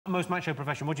Most macho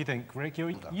profession, what do you think, Rick?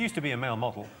 You used to be a male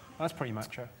model. That's pretty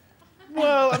macho.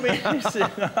 Well, I mean,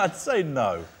 I'd say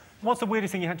no. What's the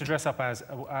weirdest thing you had to dress up as,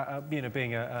 you know,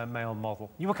 being a male model?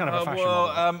 You were kind of a fashion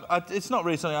model. It's not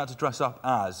really something I had to dress up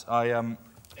as. I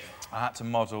had to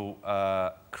model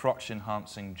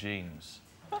crotch-enhancing jeans.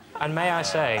 And may I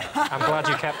say, I'm glad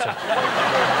you kept it.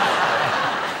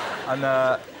 And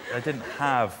I didn't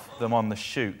have them on the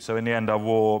shoot, so in the end I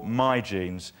wore my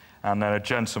jeans, and then a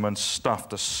gentleman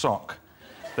stuffed a sock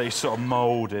that he sort of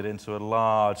moulded into a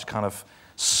large kind of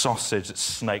sausage that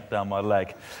snaked down my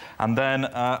leg. And then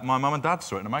my mum and dad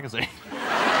saw it in a magazine.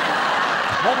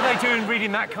 What were they doing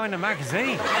reading that kind of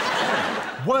magazine?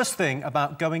 Worst thing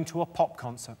about going to a pop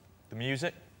concert? The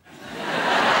music?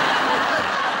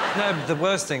 No, the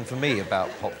worst thing for me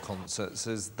about pop concerts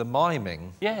is the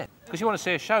miming. Yeah, because you want to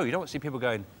see a show, you don't want to see people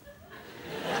going...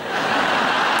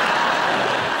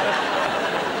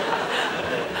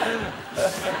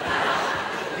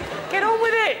 Get on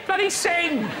with it! Bloody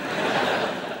sing!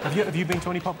 Have you been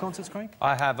to any pop concerts, Craig?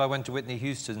 I have. I went to Whitney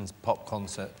Houston's pop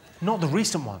concert. Not the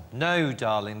recent one? No,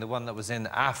 darling, the one that was in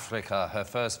Africa, her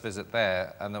first visit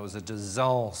there, and that was a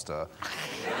disaster.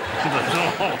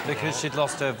 Because she'd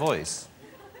lost her voice.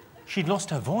 She'd lost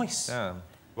her voice? Yeah.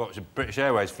 What, was it British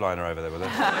Airways flying her over there with her?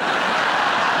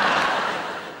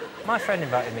 My friend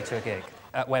invited me to a gig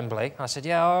at Wembley. I said,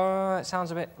 yeah, all right, it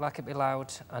sounds a bit like it'd be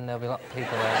loud and there'll be a lot of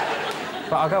people there.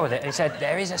 But I'll go with it. He said,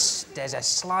 there's a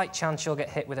slight chance you'll get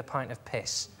hit with a pint of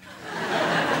piss.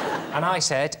 And I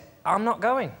said, I'm not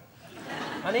going.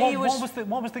 And he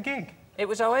what was the gig? It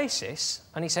was Oasis,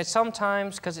 and he said,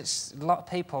 sometimes, because it's a lot of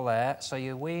people there, so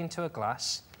you wee into a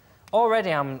glass.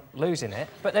 Already I'm losing it,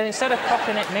 but then instead of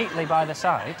popping it neatly by the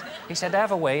side, he said, they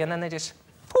have a wee, and then they just...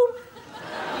 Boom.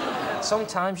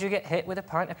 Sometimes you get hit with a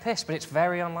pint of piss, but it's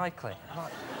very unlikely.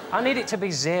 I need it to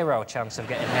be 0 chance of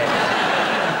getting hit.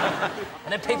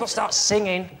 And then people start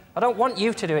singing. I don't want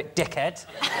you to do it, dickhead.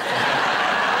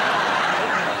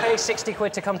 I paid 60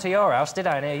 quid to come to your house, did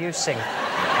I, and hear you sing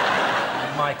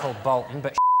Michael Bolton,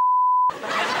 but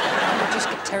I just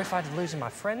get terrified of losing my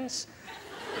friends.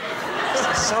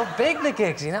 It's so big, the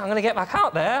gigs, you know. I'm going to get back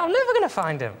out there, I'm never going to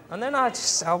find him. And then I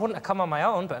wouldn't have come on my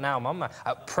own, but now I'm on my...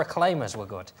 Proclaimers were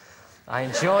good. I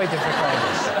enjoyed the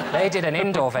Proclaimers. They did an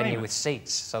indoor venue with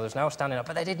seats, so there's no standing up,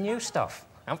 but they did new stuff.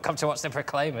 I haven't come to watch the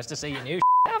Proclaimers to see your new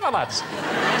ever, lads.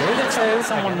 Do the two.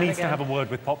 Someone needs to have a word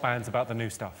with pop bands about the new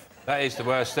stuff. That is the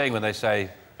worst thing when they say,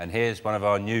 and here's one of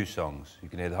our new songs. You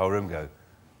can hear the whole room go,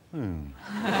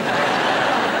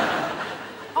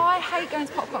 I hate going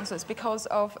to pop concerts because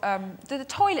of the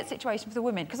toilet situation for the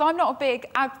women, because I'm not a big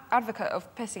advocate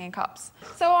of pissing in cups.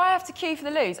 So I have to queue for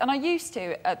the loos, and I used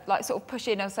to, like, sort of push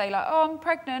in and say, like, oh, I'm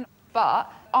pregnant. But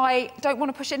I don't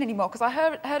want to push in anymore, because I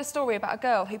heard a story about a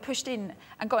girl who pushed in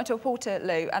and got into a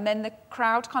portaloo, and then the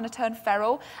crowd kind of turned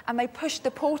feral, and they pushed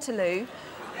the portaloo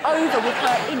over with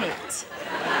her in it.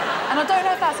 And I don't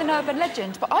know if that's an urban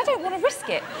legend, but I don't want to risk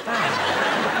it.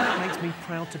 That makes me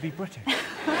proud to be British.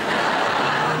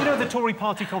 You know, the Tory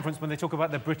party conference, when they talk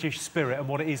about the British spirit and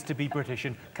what it is to be British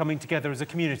and coming together as a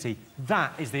community,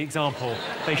 that is the example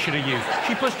they should have used.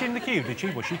 She pushed in the queue, did she?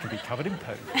 Well, she could be covered in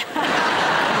poo.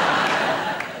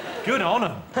 Good on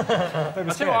them. I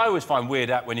tell you what I always find weird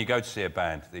at when you go to see a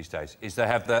band these days is they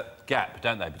have that gap,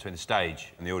 don't they, between the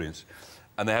stage and the audience.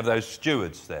 And they have those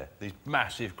stewards there, these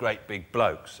massive, great big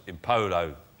blokes in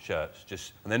polo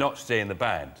shirts, and they're not seeing the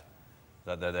band.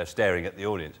 They're staring at the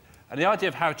audience. And the idea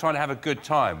of trying to have a good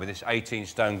time with this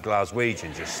 18-stone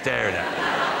Glaswegian just staring at you.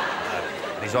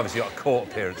 And he's obviously got a court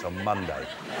appearance on Monday.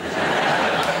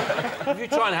 If you're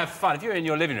trying to have fun, if you're in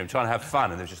your living room trying to have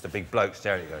fun and there's just a big bloke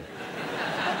staring at you going,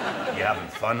 you're having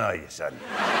fun, are you, son?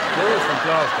 They're all from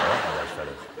Glasgow, aren't they, those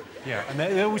fellas? Yeah, and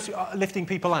they're always lifting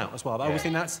people out as well. I always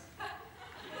think that's...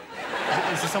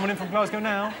 Is there someone in from Glasgow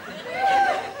now?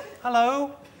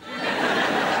 Hello?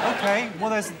 OK, well,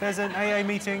 there's an AA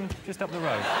meeting just up the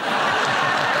road.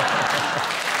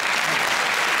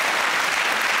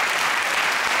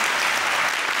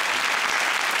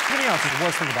 What else is the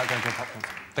worst thing about going to a pop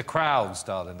concert? The crowds,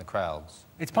 darling, the crowds.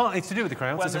 It's to do with the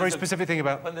crowds. It's a very specific thing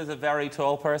about... When there's a very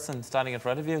tall person standing in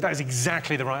front of you. That is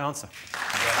exactly the right answer.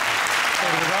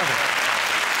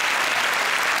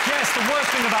 Yes, the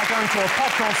worst thing about going to a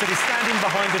pop concert is standing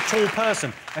behind a tall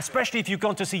person, especially if you've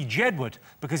gone to see Jedward,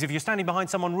 because if you're standing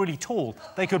behind someone really tall,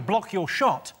 they could block your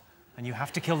shot, and you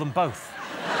have to kill them both.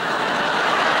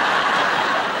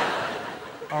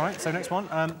 All right, so next one.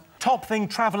 Top thing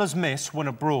travellers miss when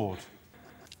abroad.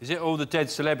 Is it all the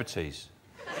dead celebrities?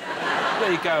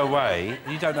 Well, you go away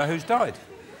and you don't know who's died.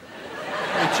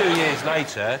 And 2 years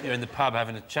later, you're in the pub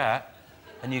having a chat,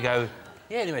 and you go,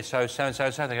 Yeah, anyway, so-and-so,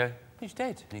 they go, he's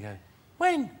dead. And you go,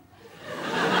 when?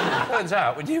 Turns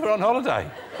out, when you were on holiday.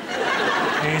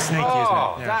 It's sneaky,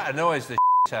 oh, isn't it? Yeah. That annoys the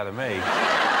out of me.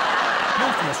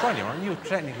 You're from Australia, aren't you?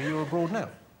 Technically, you're abroad now.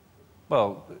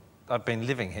 Well, I've been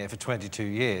living here for 22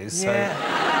 years, Yeah. so...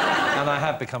 And I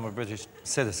have become a British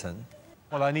citizen.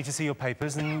 Well, I need to see your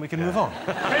papers and we can move on.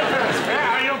 Papers! Where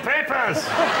are your papers?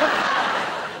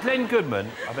 Glenn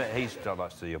Goodman, I bet he's got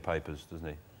likes to see your papers, doesn't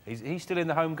he? He's still in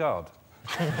the Home Guard.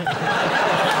 I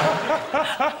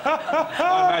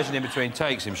imagine in between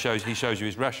takes he shows you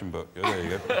his ration book. Oh, there you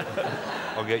go.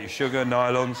 I'll get you sugar,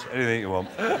 nylons, anything you want.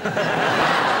 What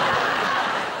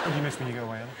do you miss when you go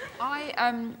away,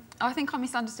 Anna? I think I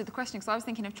misunderstood the question because I was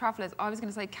thinking of travellers. I was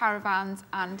going to say caravans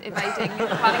and evading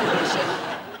planning commission.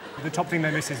 The top thing they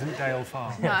miss isn't Dale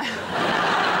Farm. No.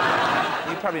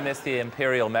 You probably miss the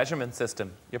imperial measurement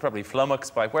system. You're probably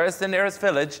flummoxed by where's the nearest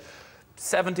village?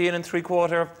 17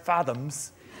 3/4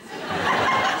 fathoms.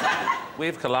 We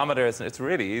have kilometres and it's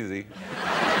really easy.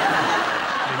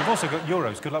 Yeah, you've also got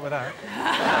euros. Good luck with that.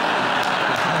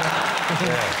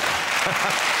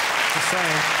 Just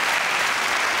saying.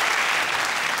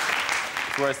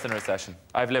 It's worse than recession.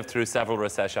 I've lived through several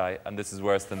recessi, and this is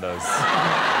worse than those.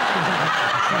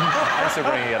 Thanks for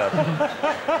bringing it up.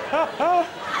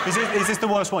 Is this the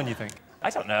worst one, you think? I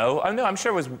don't know. I'm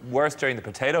sure it was worse during the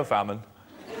potato famine.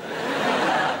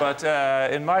 But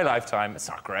in my lifetime, it's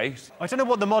not great. I don't know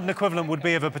what the modern equivalent would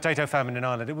be of a potato famine in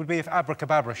Ireland. It would be if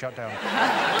Abracababra shut down.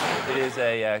 It is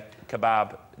a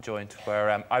kebab joint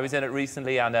where I was in it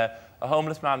recently, and a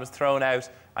homeless man was thrown out,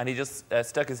 and he just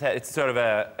stuck his head. It's sort of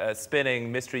a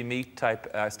spinning mystery meat type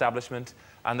establishment,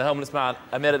 and the homeless man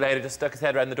a minute later just stuck his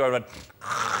head right in the door and went,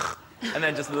 and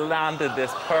then just landed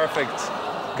this perfect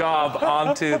gob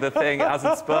onto the thing as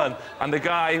it spun. And the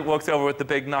guy walks over with the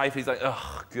big knife. He's like,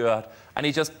 oh God, and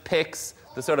he just picks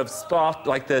the sort of spot,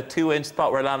 like the 2-inch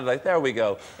spot where it landed. Like, there we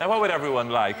go. Now, what would everyone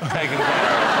like? Taking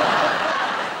care.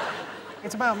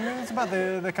 It's about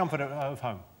the comfort of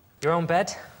home. Your own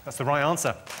bed? That's the right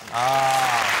answer.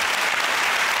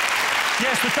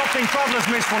 Yes, the top thing travellers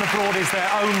miss when abroad is their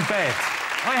own bed.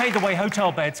 I hate the way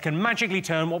hotel beds can magically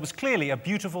turn what was clearly a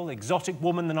beautiful, exotic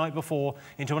woman the night before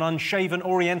into an unshaven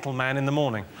Oriental man in the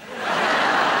morning.